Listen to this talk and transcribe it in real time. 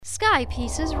Sky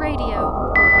Pieces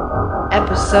Radio.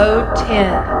 Episode 10.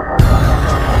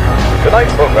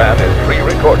 Tonight's program is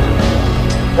pre-recorded.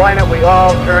 Why don't we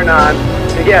all turn on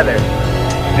together?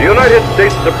 The United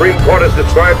States Supreme Court has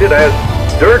described it as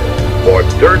dirt or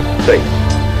dirt's sake.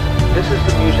 This is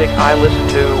the music I listen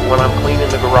to when I'm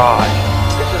cleaning the garage.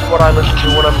 This is what I listen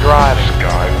to when I'm driving.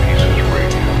 Sky Pieces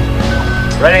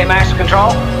Radio. Ready, master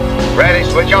control? Ready,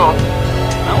 switch on.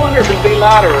 I wonder if it'd be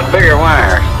louder with bigger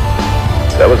wires.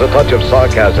 There was a touch of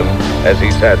sarcasm as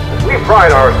he said, "We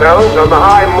pride ourselves on the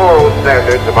high moral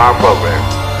standards of our program."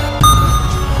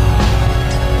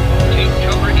 Take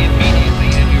cover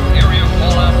immediately in your area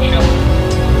fallout shelter.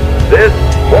 This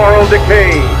moral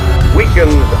decay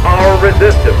weakens our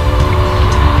resistance.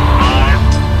 5,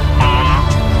 4,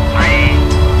 3,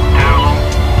 2,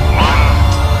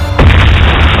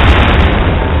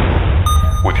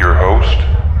 1. With your host,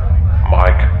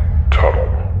 Mike Tuttle.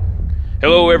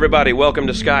 Hello everybody, welcome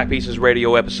to Sky Pieces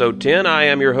Radio episode 10. I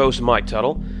am your host, Mike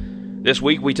Tuttle. This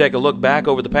week we take a look back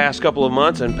over the past couple of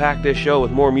months and pack this show with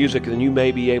more music than you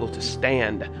may be able to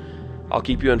stand. I'll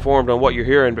keep you informed on what you're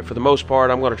hearing, but for the most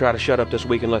part I'm going to try to shut up this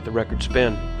week and let the record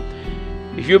spin.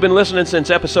 If you've been listening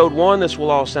since episode 1, this will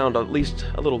all sound at least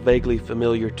a little vaguely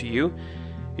familiar to you.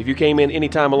 If you came in any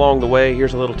time along the way,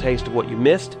 here's a little taste of what you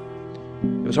missed.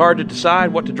 It was hard to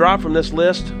decide what to drop from this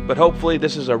list, but hopefully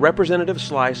this is a representative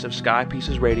slice of Sky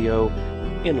Pieces Radio,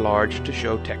 enlarged to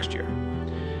show texture.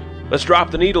 Let's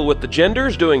drop the needle with the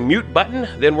Genders doing Mute Button,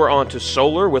 then we're on to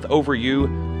Solar with Over You,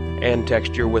 and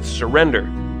Texture with Surrender.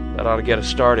 That ought to get us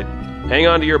started. Hang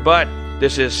on to your butt.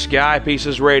 This is Sky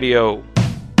Pieces Radio.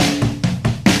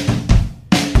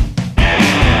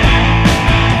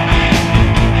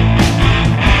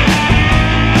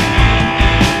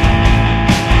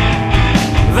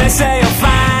 They say you're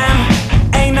fine,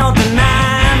 ain't no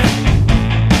denying.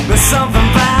 There's something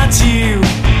about you,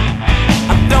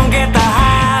 I don't get the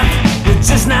hype. You're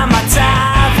just not my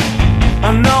type,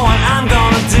 I know what I'm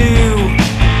gonna do.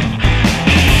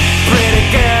 Pretty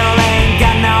girl ain't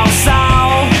got no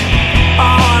soul.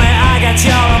 Oh honey, I got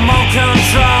your remote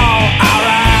control.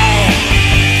 Alright,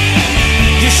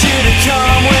 you should've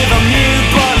come with a mute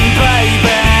button,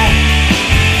 baby.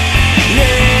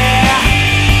 Yeah,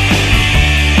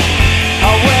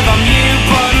 with a mute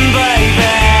button,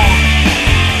 baby.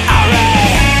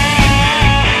 Alright.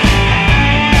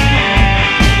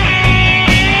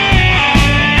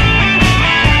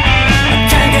 I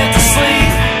can't get to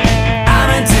sleep, I'm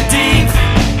in too deep.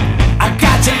 I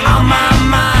got you on my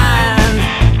mind.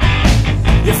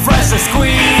 You're freshly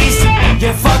squeezed,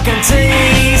 you fucking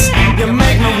tease. You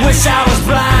make me wish I was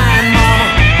blind,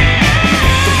 mama.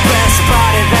 The best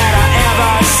body that I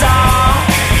ever saw.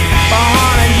 Oh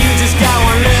honey, you just got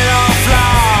one little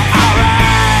flaw.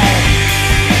 Alright,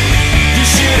 you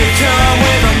should've come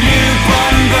with a mute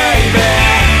button, baby.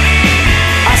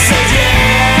 I said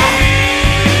yeah,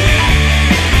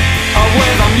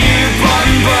 with a mute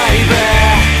button, baby.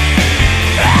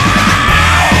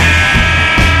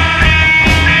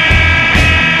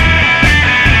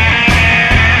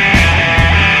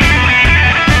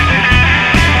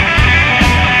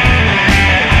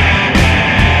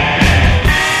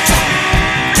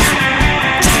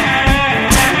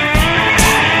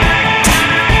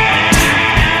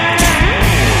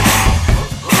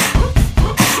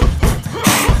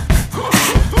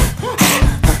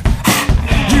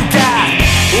 You got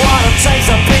what it takes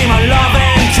to be my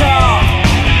loving cup.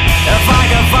 If I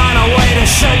could find a way to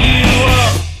shut you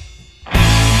up,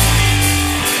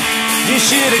 you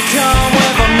should've come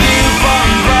with a mute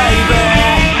button, baby.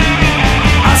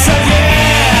 I said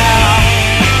yeah,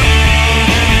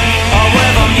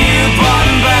 with a mute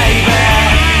button, baby.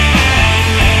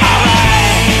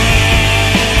 Alright,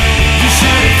 you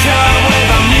should've come with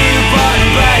a mute button,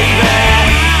 baby.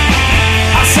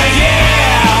 I said yeah,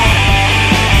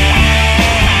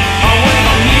 with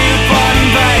a mute button,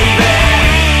 baby.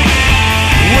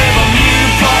 With a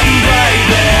mute button,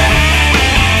 baby.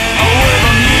 With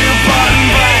a mute button,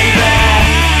 baby.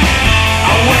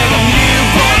 With a mute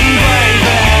button,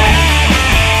 baby.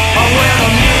 With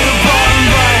a mute button,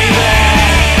 baby.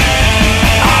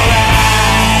 Alright.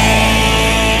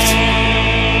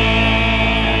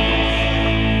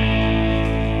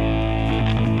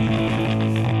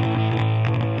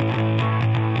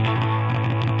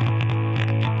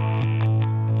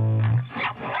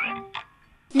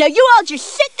 Now you all just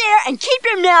sit there and keep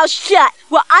your mouths shut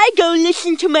while I go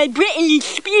listen to my Britney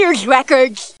Spears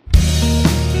records.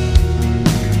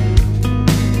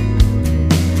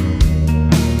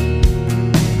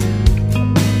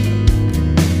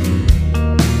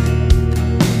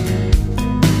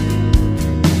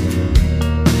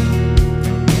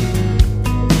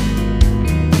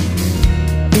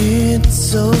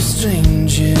 so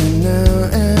strange now,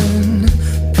 and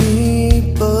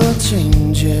people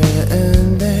change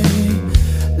and they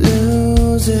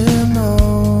lose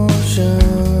emotion.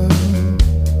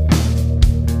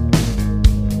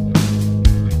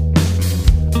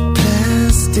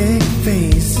 Plastic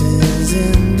faces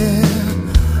in their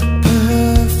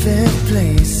perfect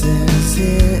places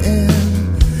here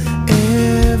in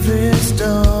every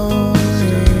story.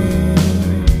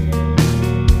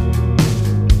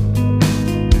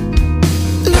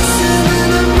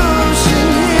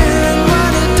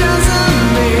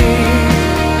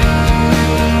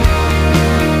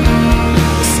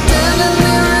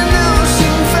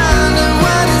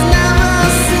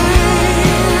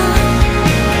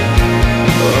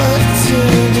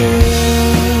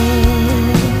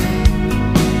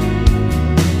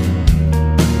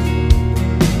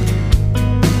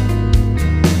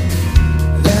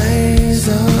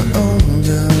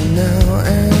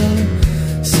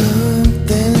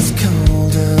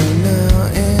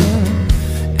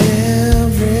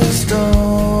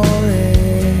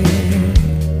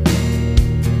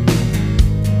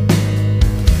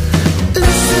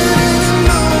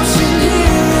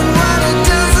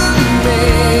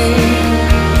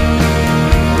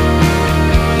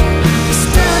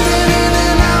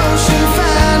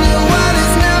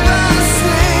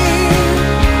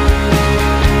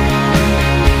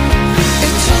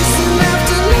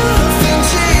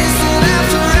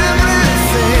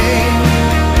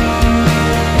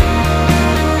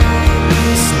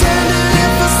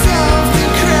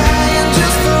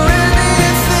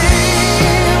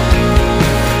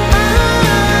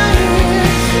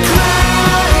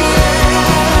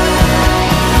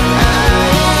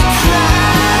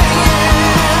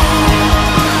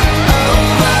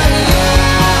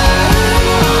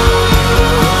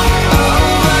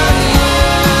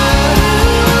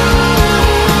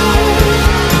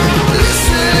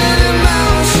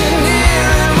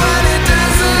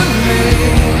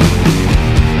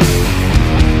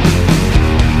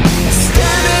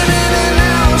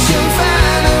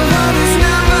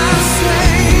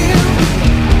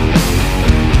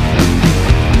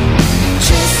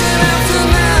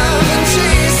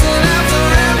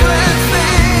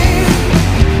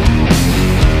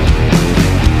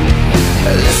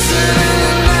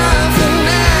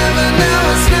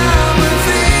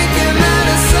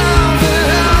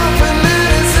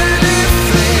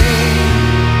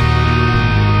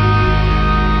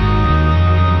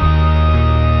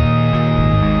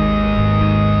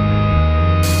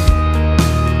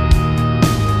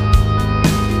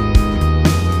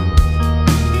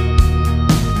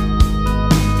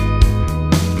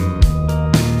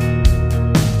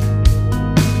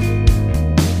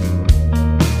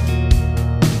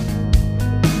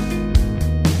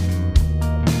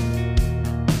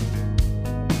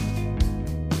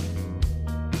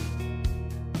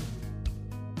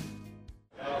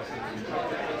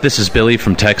 This is Billy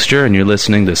from Texture, and you're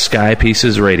listening to Sky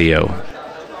Pieces Radio.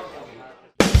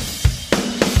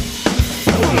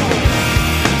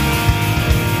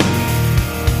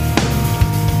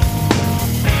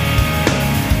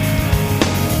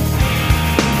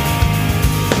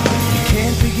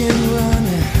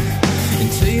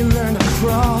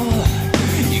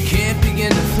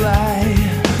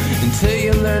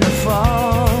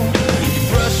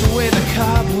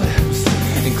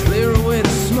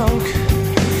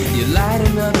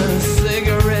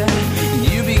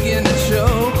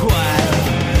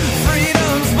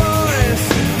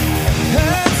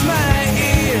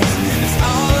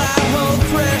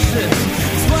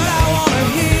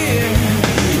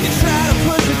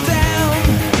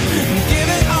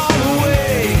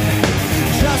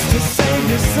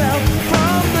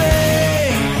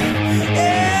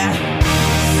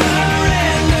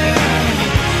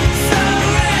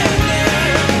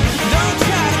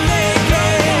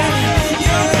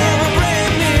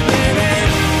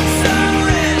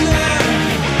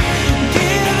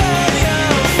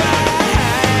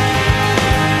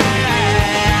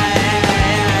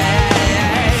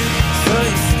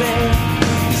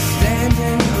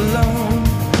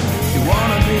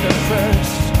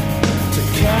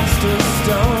 Cast a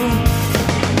stone.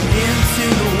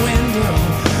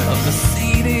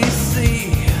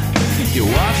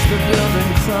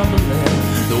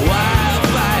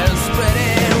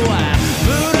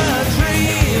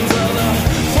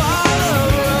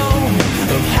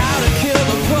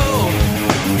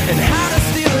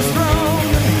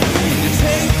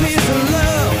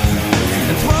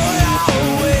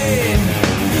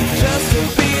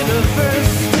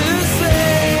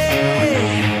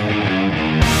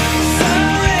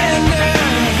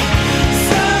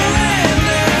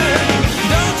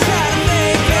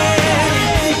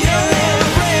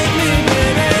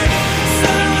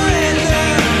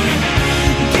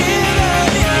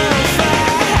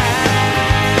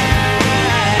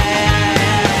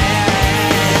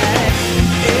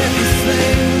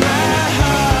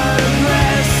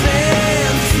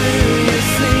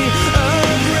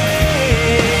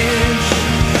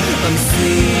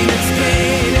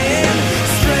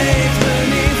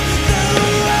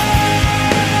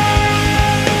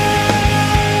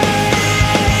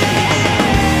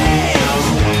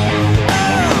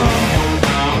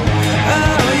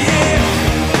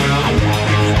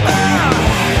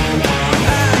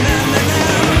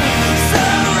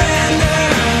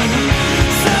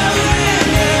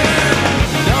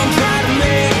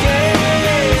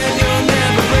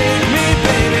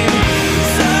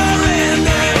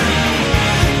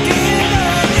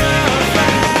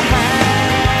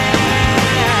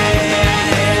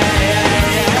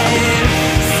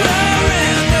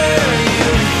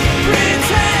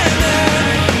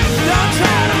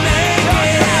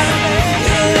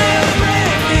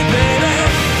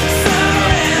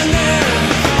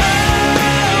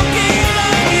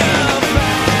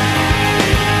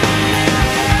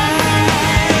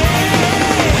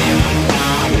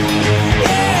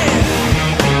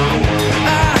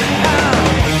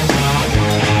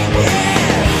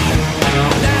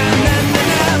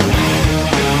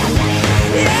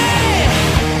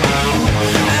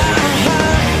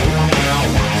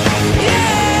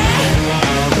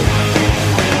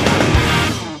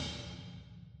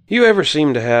 You ever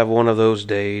seem to have one of those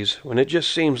days when it just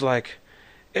seems like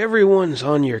everyone's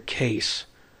on your case,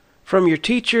 from your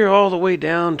teacher all the way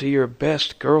down to your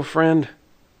best girlfriend?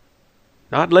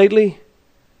 Not lately?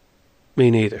 Me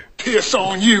neither. Piss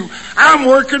on you. I'm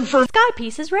working for Sky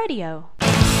Pieces Radio.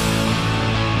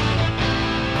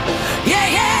 Yeah,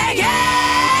 yeah,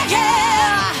 yeah,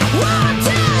 yeah. 1, 2, 3,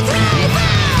 4.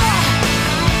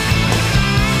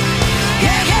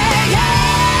 Yeah, yeah,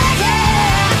 yeah, yeah.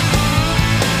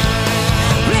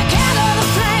 Rekindle the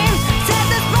flame, set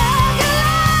the spark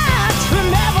alight.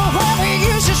 Remember where we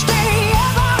used to stay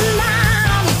up all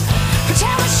night.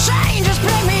 Pretend we're strangers,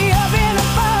 bring me up in a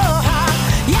bar.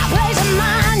 Your place of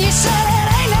mine, you said it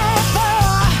ain't no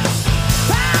far.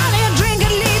 Buy me a drink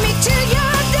and lead me to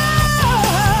your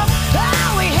door.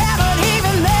 Oh, we haven't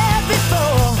even met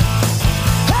before.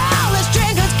 All this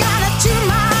drink has got it to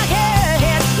my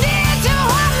head. Need to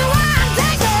unwind,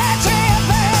 take me to your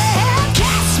bed.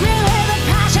 Kiss me with a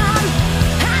passion.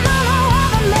 I don't know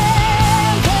other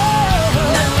man could.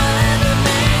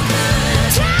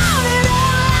 Turn it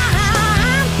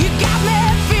around. You got me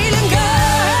feeling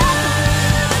good.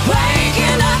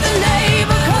 Waking up the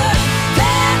neighborhood.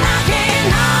 They're knocking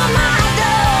on my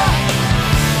door.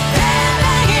 They're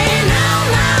banging on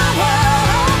my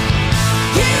wall.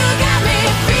 You got me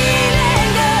feeling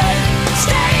good.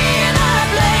 Staying up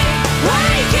late.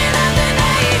 Waking up the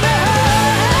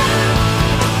neighborhood.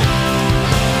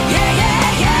 Yeah, yeah,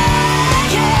 yeah,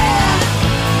 yeah.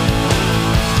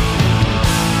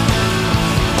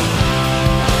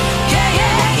 Yeah,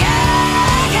 yeah,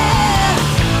 yeah, yeah.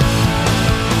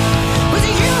 Was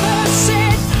it you who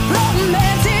said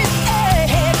romance is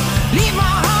dead? Leave my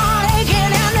heart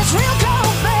aching in this real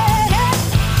cold bed.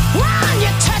 When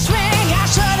you touch me, I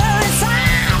shudder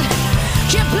inside.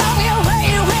 You blow me away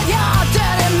with your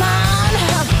dirty mind.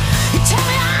 You tell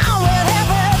me I'm with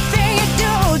everything you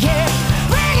do, yeah.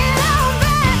 Bring it on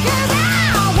back, 'cause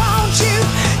I want you.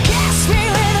 Kiss me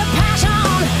with a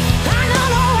passion. I know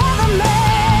no other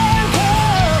man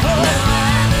could.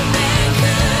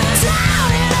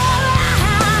 Turn it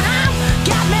around.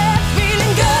 Got me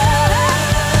feeling good.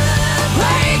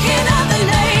 Waking up the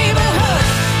neighborhood.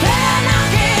 They're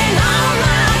knocking on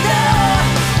my door.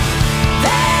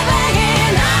 They're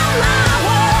banging on my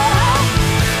wall.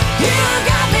 You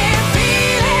got me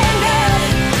feeling good.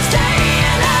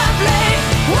 Staying up late.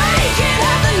 Waking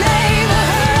up the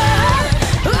neighborhood.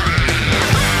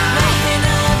 Waking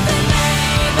up the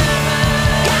neighborhood.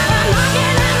 Got 'em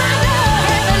knocking on my door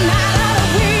every night of the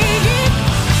week.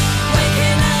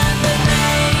 Waking up the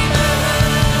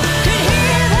neighborhood. Could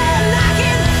hear them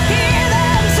knocking, hear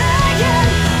them saying,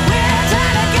 we're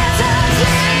trying to get some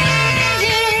sleep.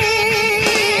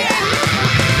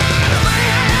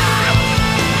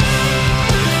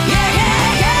 Yeah, yeah,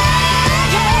 yeah,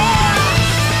 yeah.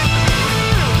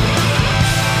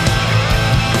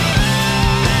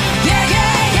 Yeah,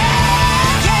 yeah, yeah,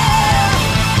 yeah.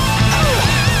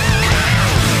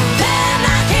 They're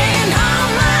knocking on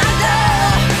my door.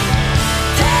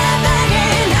 They're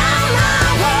banging on my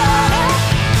wall.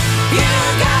 You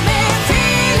got me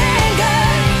feeling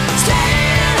good.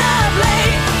 Staying up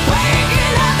late.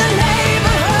 Waking up the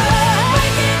neighborhood.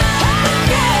 Waking up the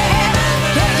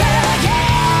neighborhood. Yeah, yeah, yeah.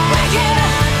 Waking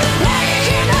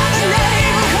up the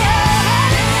neighborhood.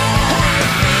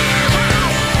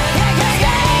 Yeah, yeah,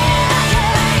 yeah.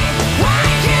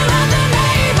 Waking up the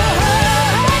neighborhood.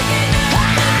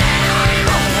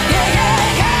 Yeah, yeah,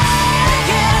 yeah,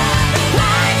 yeah.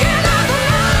 Waking up the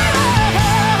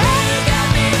neighborhood. Got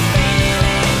me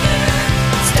feeling good.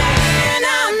 Staying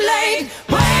up late.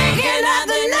 Waking up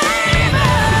the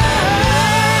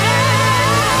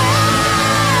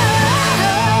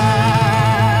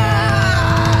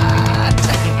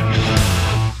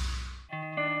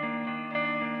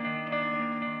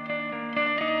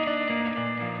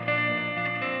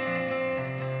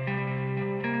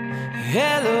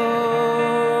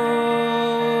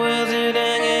Hello, is it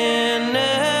hanging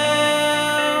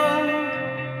now?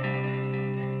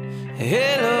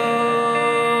 Hello,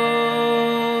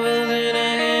 is it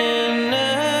hanging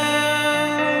now?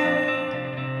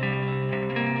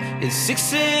 It's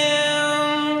 6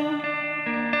 a.m.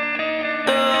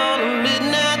 on a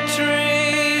midnight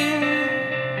train,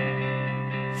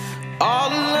 all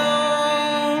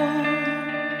alone,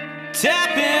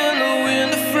 tapping the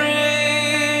window frame.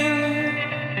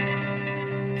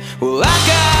 Well, I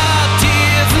got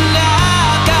tears and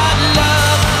I got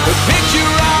love. A picture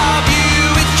of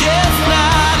you is just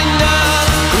not enough.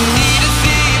 We need to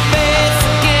see your face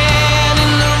again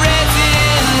in the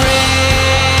resin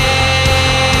rain.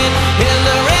 In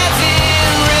the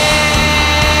resin rain.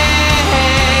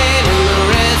 In the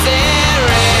resin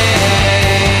rain.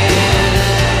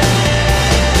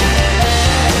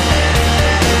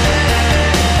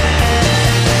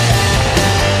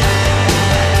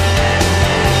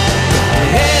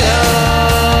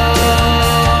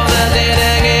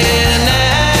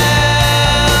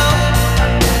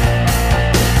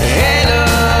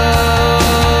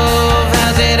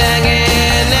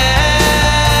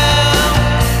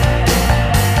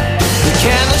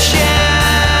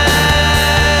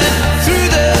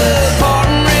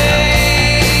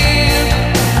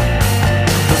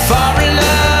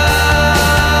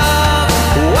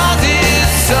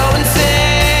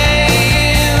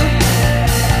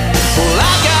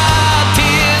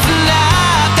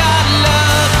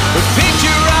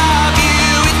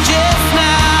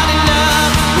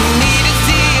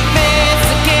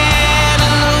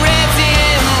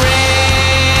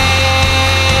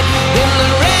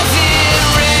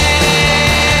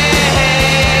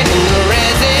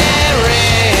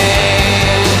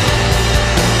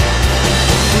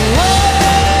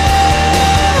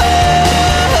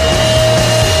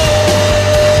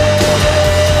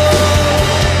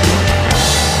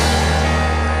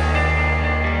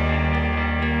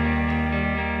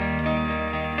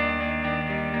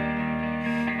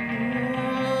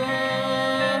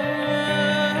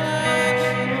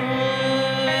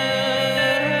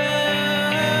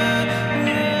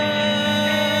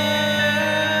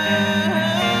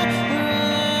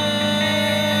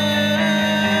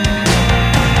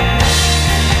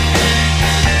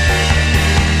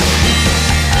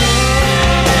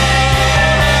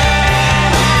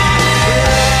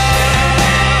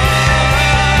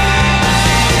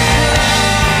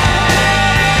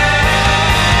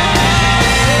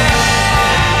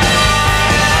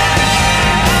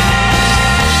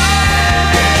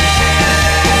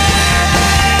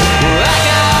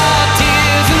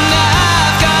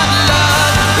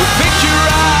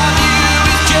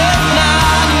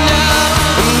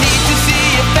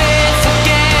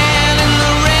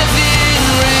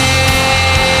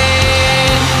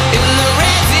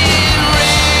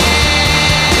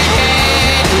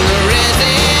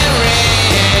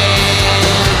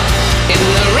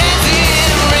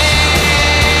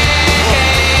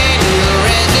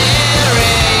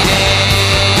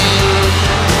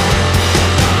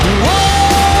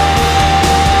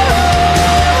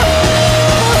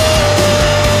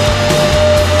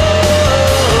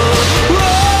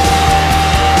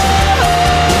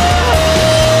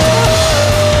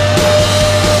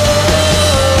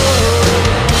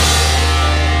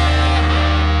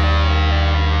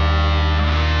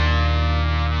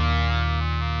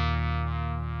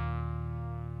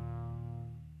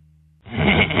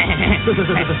 Come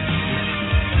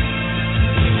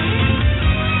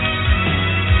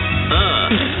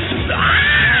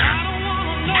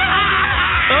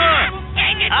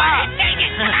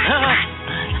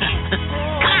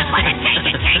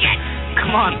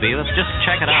on, B, let's just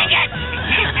check it out.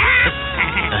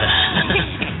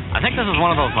 I think this is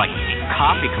one of those, like,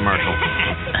 coffee commercials.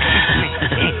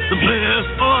 The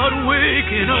best part of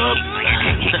waking up.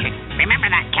 Remember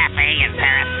that cafe in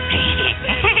Paris?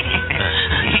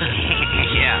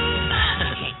 Yeah.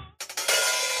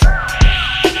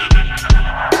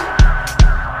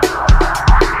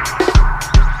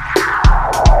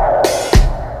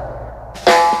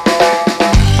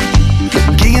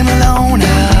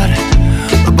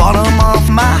 Bottom of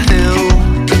my hill,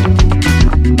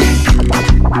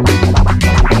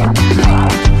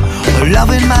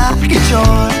 loving my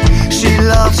guitar, she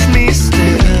loves me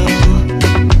still.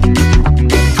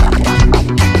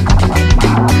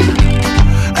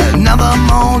 Another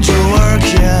mojo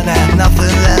working and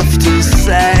nothing left to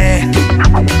say.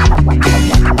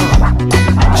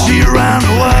 She ran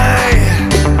away,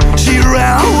 she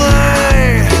ran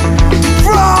away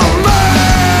from me.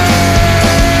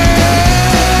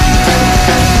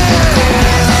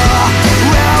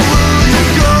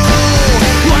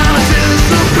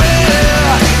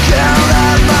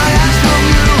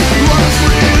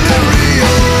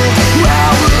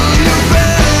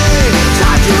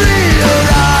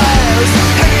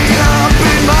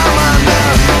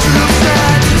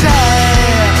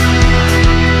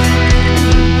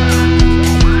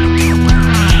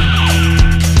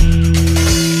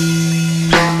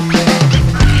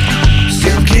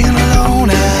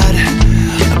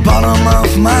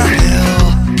 My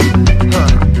hill,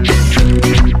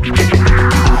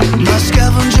 my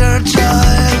scavenger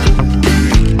child,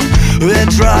 it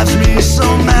drives me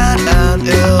so mad and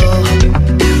ill.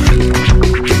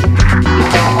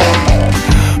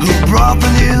 Who brought the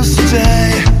news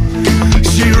today?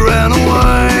 She ran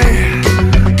away.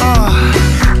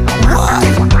 What?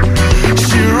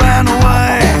 She ran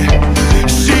away.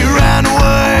 She ran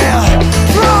away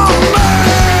from me.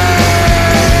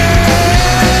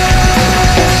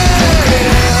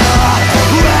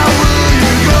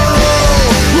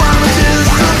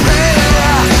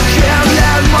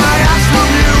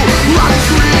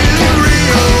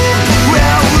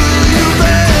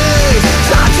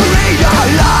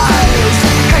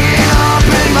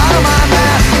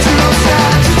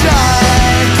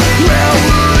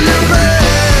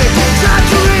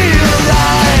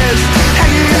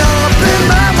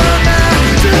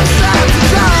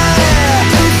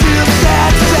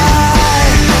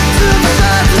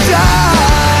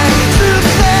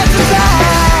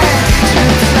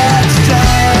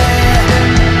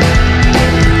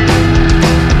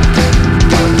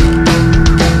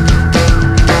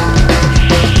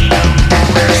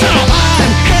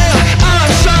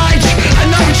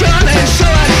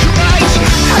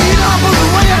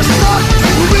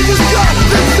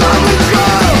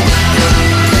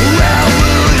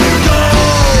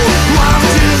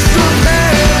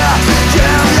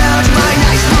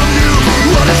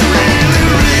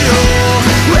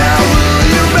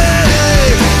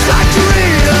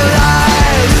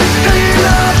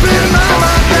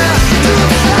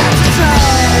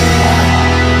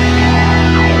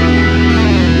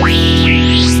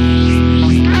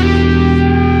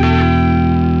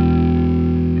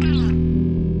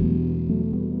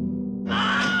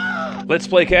 Let's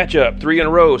play catch-up, 3 in a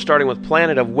row, starting with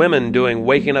Planet of Women doing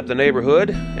Waking Up the Neighborhood,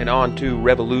 and on to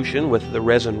Revolution with The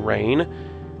Resin Rain,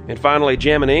 and finally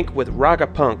Jammin' Inc. with Raga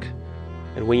Punk,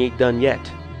 and We Ain't Done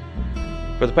Yet.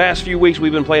 For the past few weeks,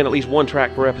 we've been playing at least one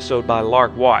track per episode by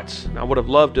Lark Watts. I would have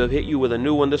loved to have hit you with a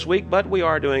new one this week, but we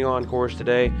are doing encores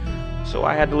today, so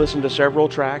I had to listen to several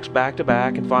tracks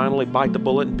back-to-back and finally bite the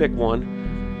bullet and pick one.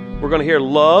 We're going to hear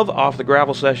Love off the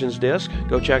Gravel Sessions disc.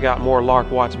 Go check out more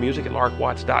Lark Watts music at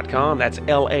larkwatts.com. That's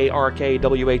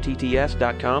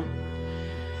LARKWATTS.com.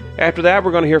 After that,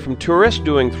 we're going to hear from Tourist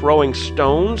doing Throwing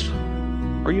Stones.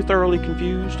 Are you thoroughly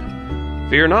confused?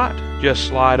 Fear not. Just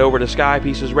slide over to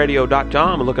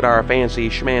skypiecesradio.com and look at our fancy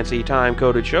schmancy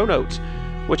time-coded show notes,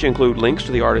 which include links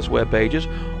to the artist's web pages.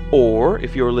 Or,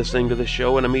 if you're listening to the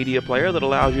show in a media player that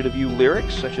allows you to view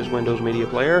lyrics, such as Windows Media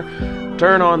Player,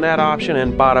 turn on that option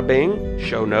and bada bing,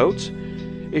 show notes.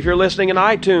 If you're listening in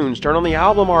iTunes, turn on the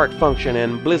album art function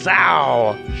and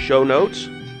blizzow, show notes.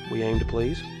 We aim to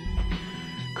please.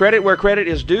 Credit where credit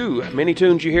is due. Many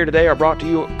tunes you hear today are brought to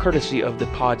you courtesy of the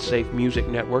PodSafe Music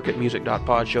Network at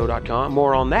music.podshow.com.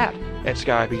 More on that at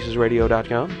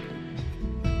skypiecesradio.com.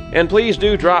 And please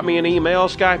do drop me an email,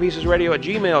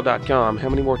 skypiecesradio@gmail.com. How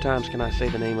many more times can I say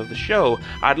the name of the show?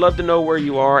 I'd love to know where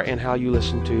you are and how you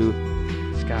listen to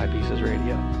Sky Pieces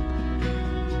Radio.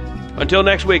 Until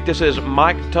next week, this is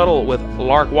Mike Tuttle with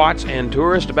Lark Watts and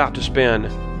Tourist about to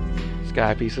spin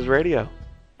Sky Pieces Radio.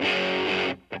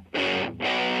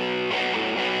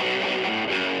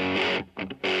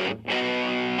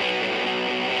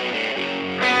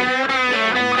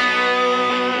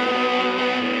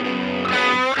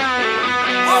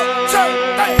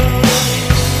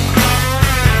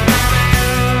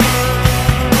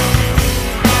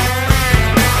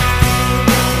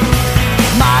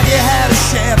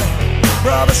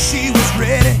 She was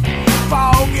ready,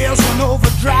 fog gills went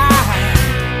overdrive.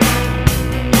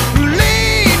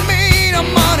 Lead me to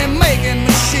money-making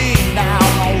machine down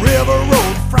on River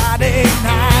Road Friday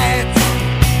night.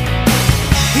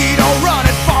 He don't run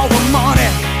it for the money,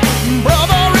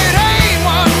 brother, it ain't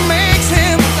what makes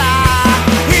him fly.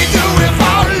 He do it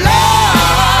for love,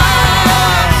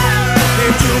 he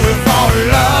do it for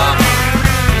love,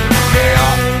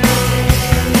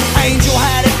 yeah. Angel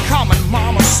had it coming,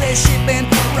 mama says she been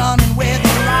running with the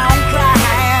wrong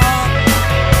crowd.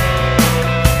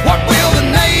 What will the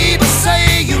neighbors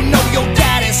say? You know your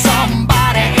daddy's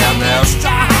somebody in this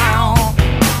town.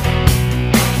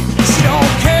 She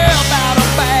don't care about a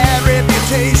bad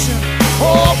reputation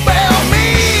or bell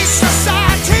me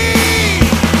society.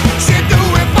 She do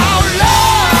it for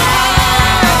love.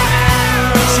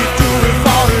 She do it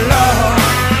for love.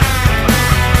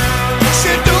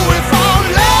 She do it for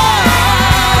love.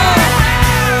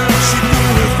 She do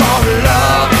it for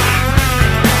love.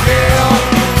 Yeah.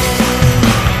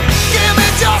 Give me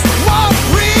just one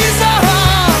reason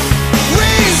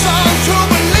to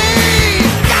believe.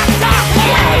 Got that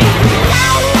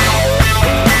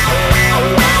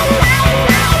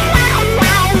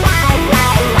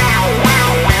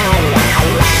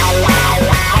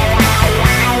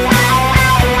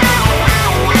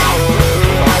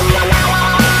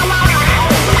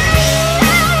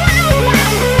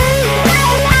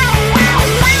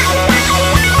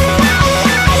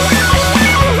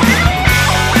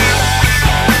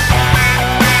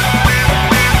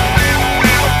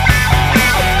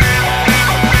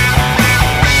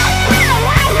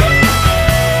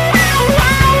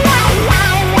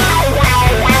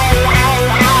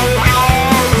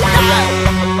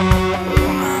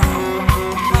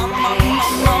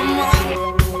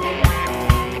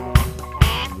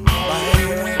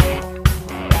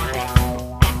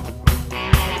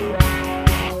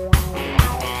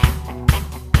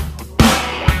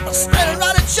steady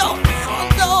right at your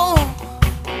front door,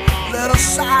 little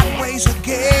sideways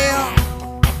again.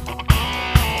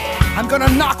 I'm gonna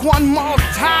knock one more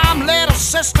time, little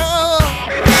sister.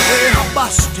 We're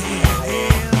busted in.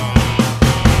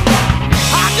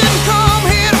 I didn't come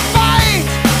here to fight,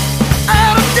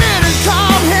 and I didn't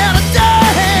come here to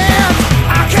dance.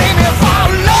 I came here for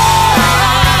love.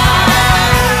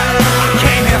 I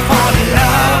came here for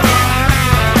love.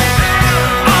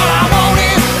 All I want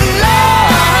is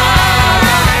love.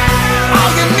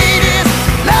 All you need is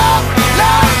love,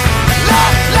 love,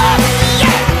 love, love,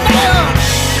 yeah.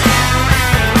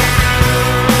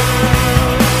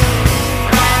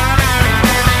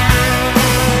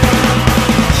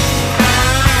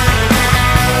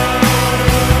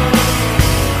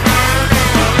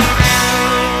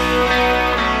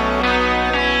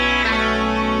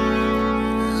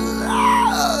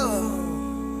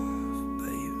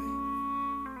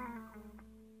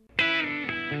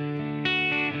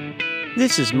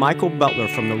 This is Michael Butler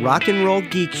from the Rock and Roll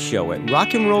Geek Show at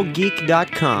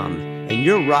rockandrollgeek.com, and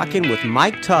you're rocking with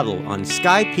Mike Tuttle on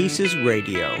Sky Pieces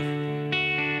Radio.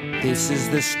 This is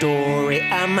the story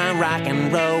of my rock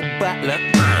and roll butler.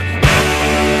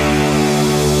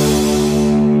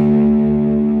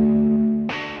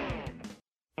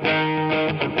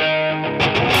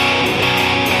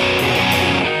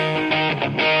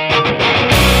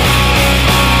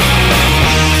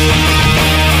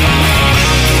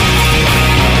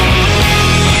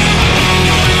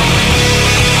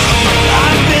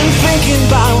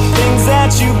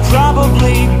 You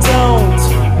probably don't.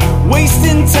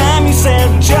 Wasting time, you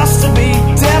said, just to be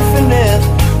definite.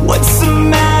 What's the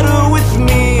matter with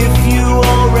me if you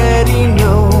already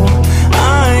know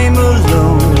I'm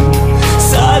alone?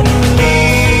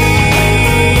 Suddenly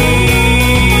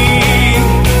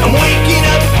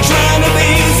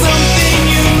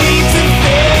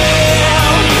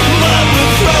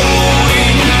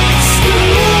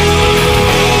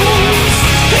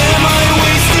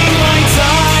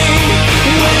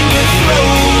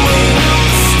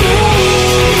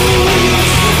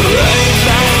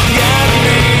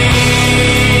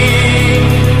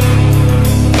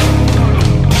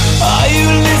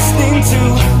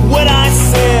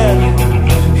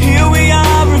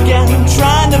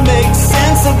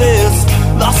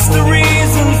the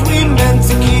reasons we meant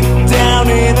to keep down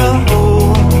in a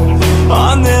hole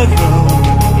on their own.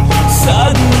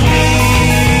 Suddenly,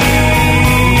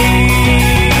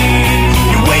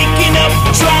 you're waking up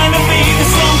trying to be the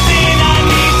something I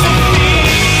need to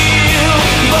feel,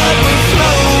 but we're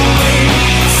flowing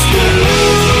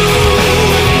smooth.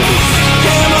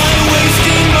 Am I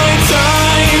wasting my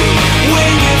time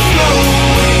when you're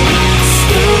flowing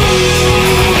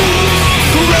smooth?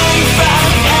 Right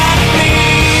back at me,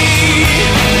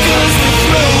 'cause we're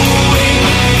flowing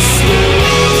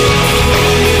smooth.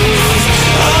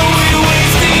 Are we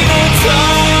wasting our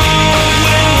time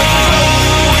when we're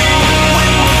flowing,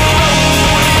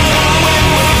 when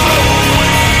we're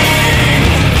flowing?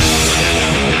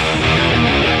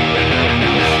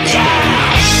 Yeah!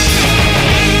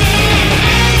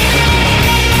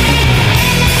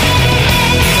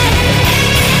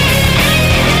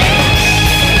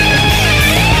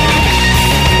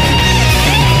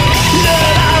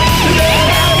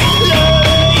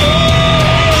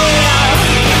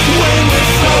 When we're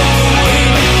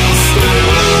flowing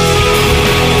smooth,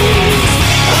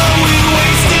 are we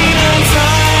wasting our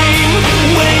time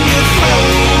when you're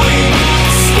flowing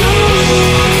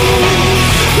smooth?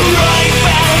 Right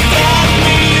back at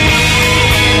me,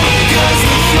 'cause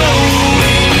we're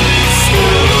flowing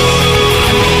smooth.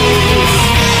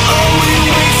 Are we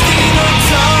wasting our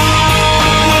time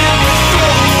when we're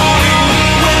flowing,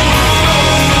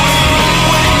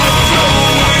 when we're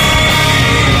flowing?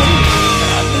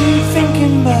 I've been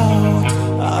thinking about,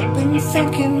 I've been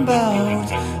thinking about,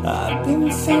 I've been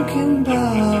thinking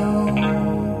about.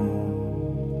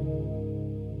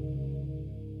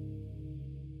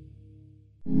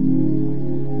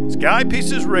 Sky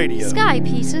Pieces Radio. Sky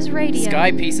Pieces Radio.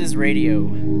 Sky Pieces Radio.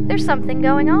 There's something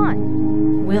going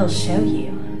on. We'll show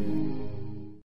you.